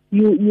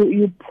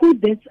 You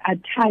put this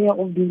attire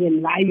of being a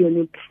lion.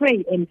 You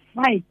pray and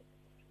fight.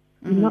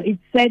 You know, it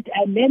said,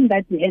 I learned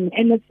that an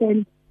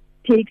elephant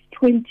takes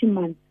 20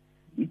 months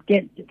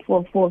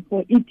for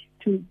it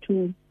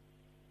to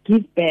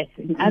give birth.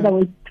 In other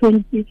words,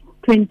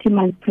 20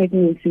 months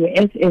pregnancy,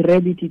 whereas a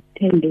rabbit is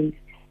 10 days.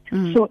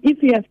 So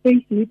if you are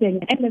faced with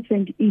an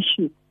elephant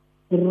issue,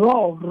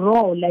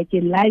 roar like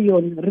a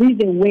lion, read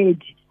the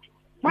word,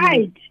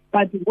 fight,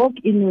 but walk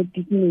in your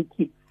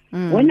dignity.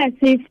 When I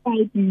say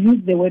fight, you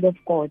use the word of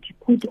God.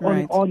 Put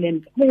on all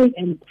and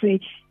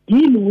pray.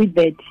 Deal with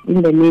it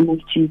in the name of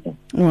Jesus.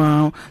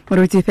 Wow.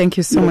 Moruti, thank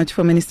you so much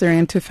for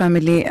ministering to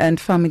family. And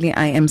family,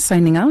 I am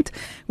signing out.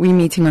 We're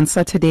meeting on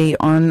Saturday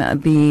on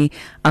the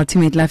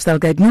Ultimate Lifestyle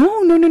Guide. No.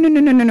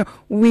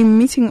 We're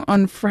meeting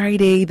on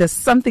Friday. There's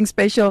something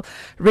special.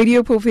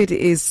 Radio Pulpit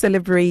is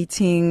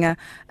celebrating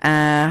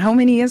how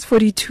many years?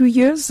 42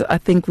 years. I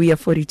think we are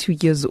 42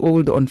 years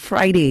old on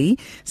Friday.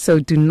 So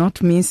do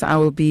not miss. I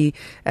will be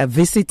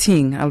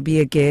visiting. I'll be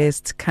a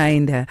guest,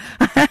 kinda,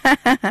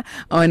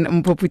 on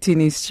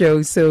Mpoputini's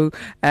show. So,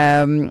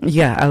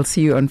 I'll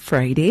see you on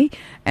Friday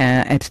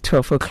at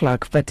 12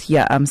 o'clock. But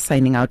I'm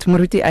signing out.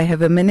 Moruti, I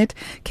have a minute.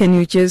 Can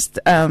you just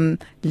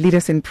lead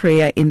us in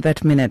prayer in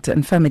that minute?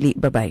 And family,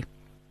 bye-bye.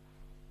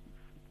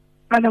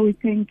 Father, we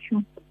thank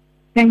you.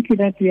 Thank you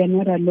that we are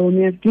not alone.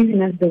 You have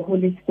given us the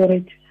Holy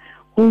Spirit,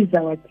 who is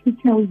our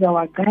teacher, who is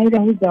our guide,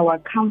 who is our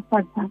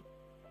comforter,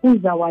 who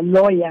is our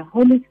lawyer.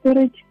 Holy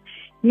Spirit,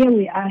 here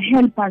we are.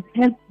 Help us,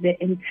 help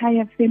the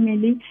entire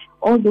family,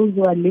 all those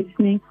who are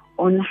listening,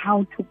 on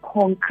how to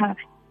conquer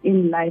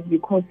in life,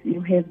 because you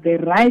have the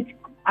right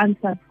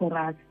answers for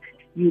us.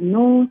 You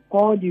know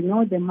God, you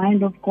know the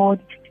mind of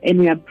God,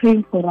 and you are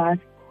praying for us.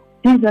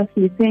 Jesus,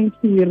 we thank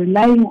you. We're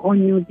relying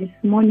on you this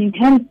morning.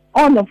 Help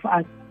all of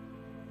us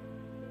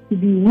to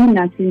be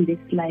winners in this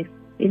life.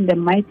 In the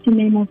mighty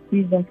name of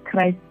Jesus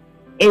Christ,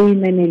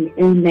 amen and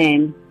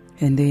amen.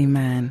 And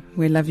amen.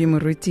 We love you,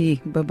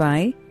 Moruti.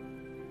 Bye-bye.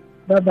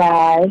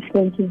 Bye-bye.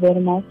 Thank you very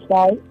much.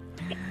 Bye.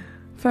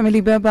 Family,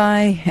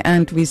 bye-bye.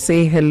 And we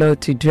say hello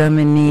to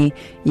Germany.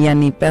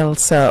 Yanni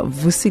Belsa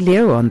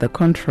Vusileo on the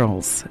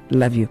controls.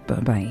 Love you.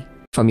 Bye-bye.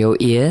 From your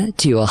ear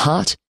to your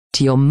heart,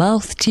 to your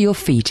mouth, to your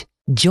feet.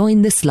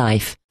 Join this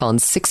life on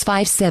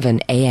 657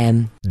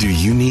 AM. Do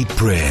you need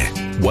prayer?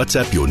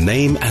 WhatsApp your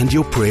name and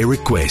your prayer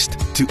request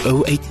to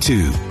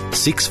 082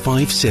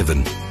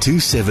 657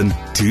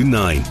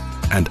 2729.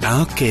 And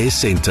our care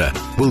center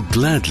will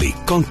gladly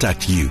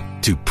contact you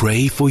to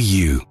pray for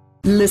you.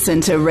 Listen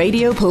to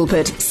Radio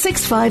Pulpit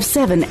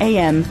 657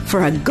 AM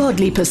for a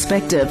godly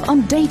perspective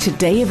on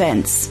day-to-day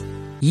events.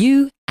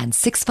 You and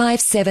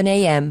 657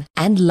 AM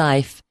and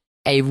life,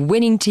 a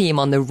winning team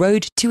on the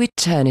road to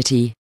eternity.